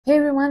Hey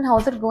everyone,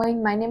 how's it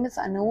going? My name is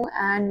Anu,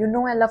 and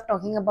I love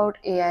talking about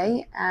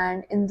AI.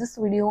 And in this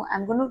video,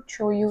 I'm going to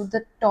show you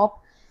the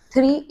top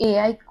 3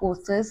 AI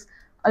courses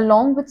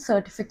along with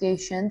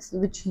certifications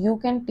which you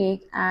can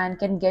take and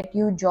can get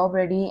you job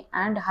ready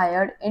and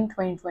hired in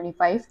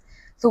 2025.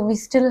 So we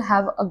still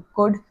have a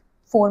good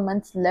 4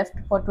 months left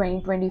for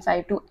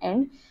 2025 to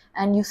end,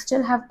 and you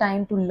still have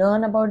time to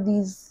learn about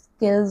these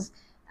skills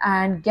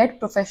and get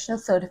professional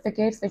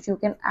certificates which you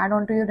can add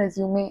onto your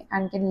resume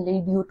and can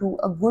lead you to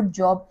a good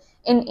job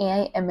in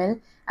AI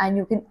ML, and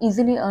you can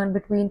easily earn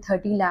between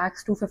 30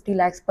 lakhs to 50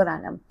 lakhs per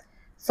annum.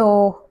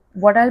 So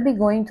what I'll be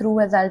going through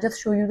is I'll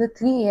just show you the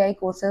 3 AI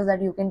courses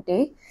that you can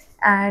take,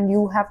 and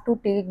you have to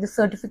take the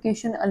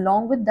certification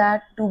along with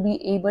that to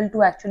be able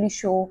to actually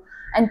show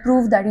and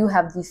prove that you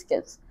have these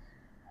skills.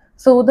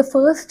 So the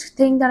first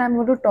thing that I'm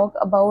going to talk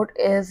about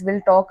is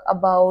we'll talk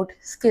about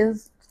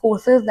skills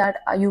courses that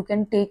you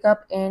can take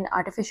up in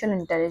artificial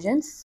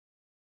intelligence.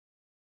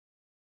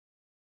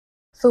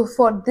 So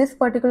for this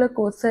particular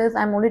courses,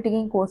 I'm only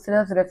taking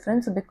Coursera as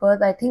reference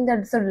because I think that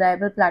it's a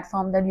reliable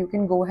platform that you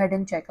can go ahead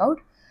and check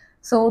out.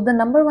 So the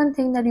number one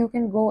thing that you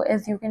can go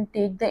is you can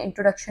take the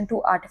Introduction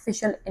to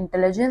Artificial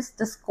Intelligence.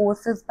 This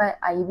course is by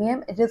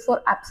IBM. It is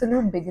for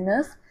absolute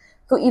beginners.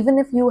 So even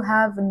if you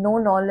have no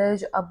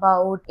knowledge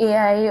about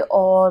AI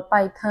or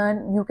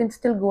Python, you can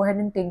still go ahead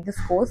and take this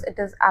course. It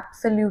is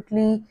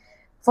absolutely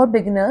for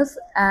beginners,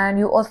 and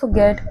you also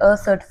get a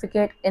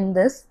certificate in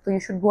this. So you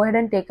should go ahead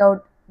and take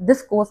out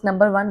this course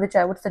number one, which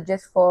I would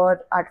suggest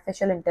for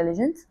artificial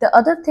intelligence. The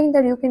other thing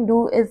that you can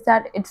do is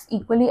that it's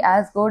equally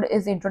as good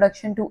is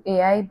Introduction to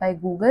AI by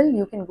Google.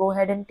 You can go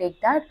ahead and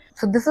take that.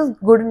 So this is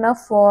good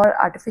enough for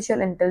artificial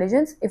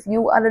intelligence. If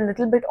you are a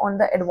little bit on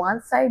the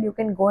advanced side, you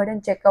can go ahead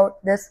and check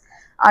out this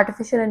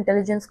artificial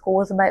intelligence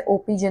course by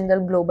OP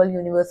Jindal Global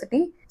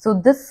University. So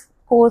this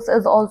course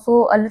is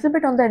also a little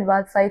bit on the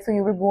advanced side, so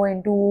you will go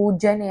into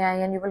Gen AI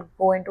and you will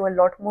go into a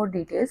lot more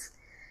details.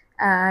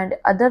 And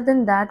other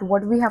than that,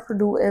 what we have to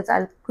do is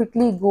I'll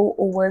quickly go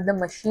over the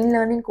machine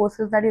learning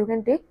courses that you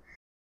can take.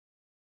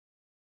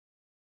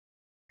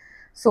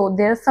 So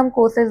there are some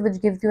courses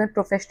which gives you a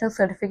professional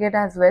certificate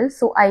as well.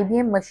 So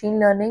IBM machine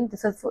learning,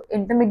 this is for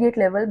intermediate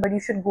level, but you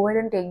should go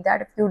ahead and take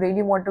that if you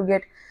really want to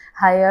get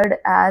hired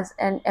as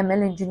an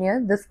ML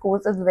engineer. This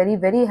course is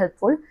very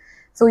helpful.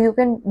 So you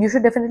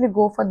should definitely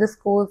go for this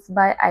course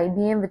by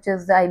IBM, which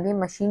is the IBM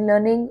machine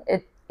learning.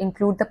 It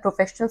includes the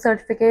professional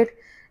certificate.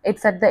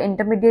 It's at the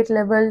intermediate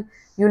level.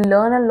 You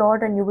learn a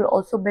lot and you will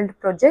also build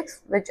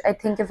projects, which I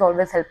think is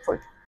always helpful.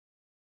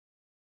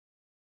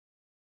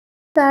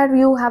 That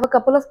you have a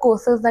couple of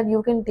courses that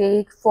you can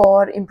take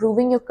for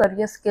improving your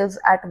career skills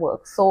at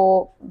work.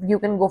 So you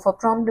can go for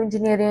prompt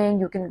engineering,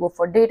 you can go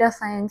for data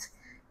science,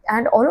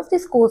 and all of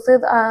these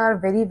courses are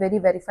very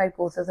verified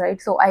courses,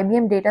 right? So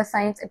IBM data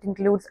science, it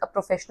includes a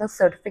professional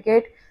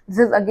certificate. This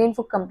is again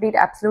for complete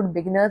absolute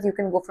beginners. You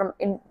can go from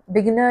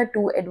beginner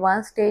to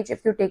advanced stage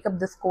if you take up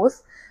this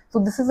course. So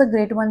this is a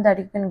great one that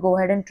you can go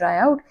ahead and try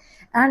out.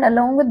 And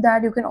along with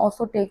that, you can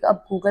also take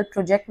up Google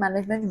Project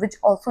Management, which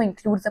also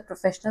includes a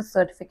professional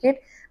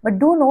certificate. But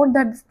do note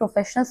that this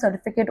professional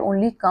certificate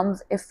only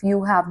comes if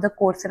you have the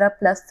Coursera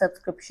Plus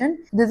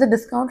subscription. There's a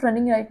discount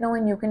running right now,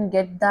 and you can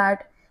get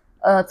that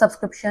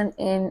subscription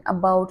in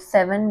about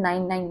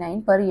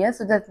 7,999 per year.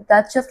 So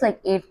that's just like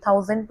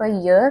 8,000 per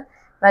year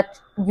that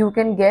you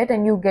can get,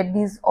 and you get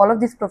all of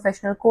these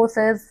professional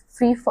courses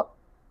free for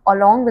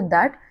along with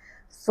that.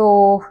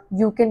 So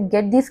you can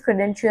get these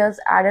credentials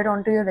added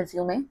onto your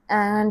resume.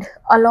 And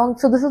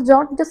so this is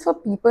not just for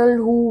people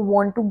who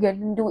want to get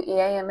into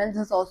AI/ML.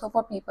 This is also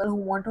for people who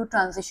want to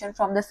transition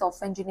from the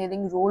software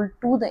engineering role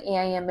to the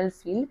AI/ML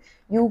field.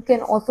 You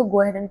can also go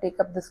ahead and take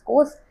up this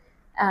course,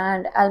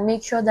 and I'll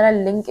make sure that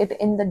I'll link it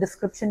in the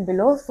description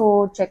below.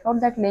 So check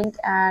out that link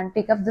and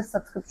take up this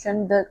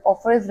subscription. The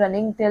offer is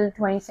running till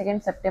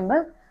 22nd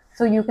September.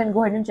 So you can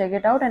go ahead and check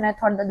it out. And I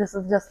thought that this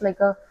is just like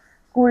a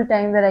cool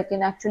time where I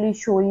can actually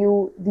show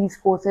you these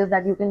courses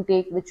that you can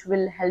take, which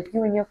will help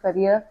you in your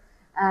career.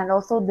 And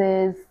also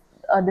there's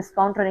a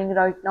discount running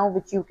right now,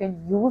 which you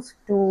can use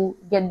to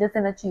get this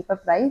in a cheaper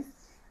price.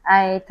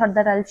 I thought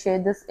that I'll share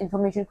this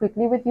information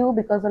quickly with you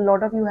because a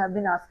lot of you have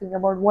been asking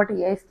about what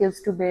AI skills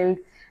to build,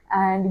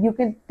 and you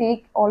can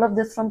take all of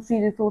this from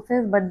free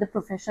resources, but the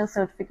professional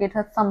certificate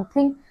has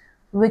something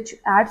which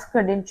adds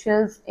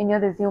credentials in your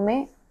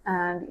resume,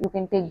 and you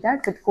can take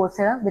that with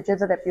Coursera, which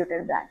is a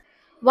reputed brand.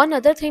 One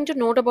other thing to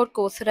note about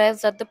Coursera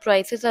is that the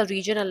prices are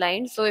region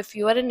aligned. So if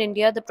you are in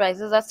India, the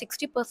prices are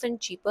 60%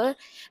 cheaper,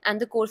 and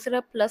the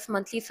Coursera Plus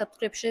monthly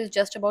subscription is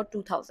just about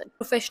 2,000.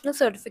 Professional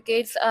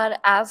certificates are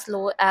as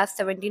low as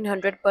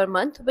 1,700 per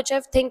month, which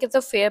I think is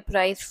a fair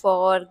price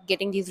for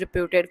getting these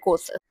reputed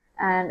courses.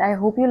 And I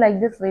hope you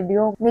like this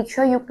video. Make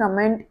sure you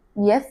comment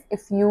yes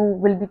if you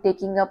will be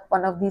taking up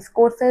one of these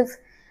courses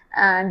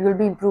and you'll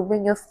be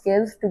improving your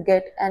skills to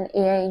get an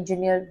AI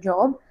engineer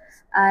job.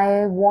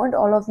 I want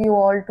all of you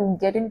all to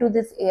get into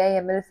this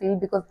AI ML field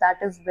because that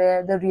is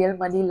where the real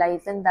money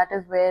lies in. That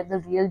is where the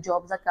real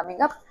jobs are coming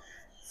up.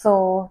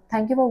 So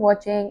thank you for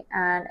watching,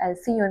 and I'll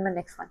see you in my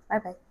next one. Bye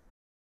bye.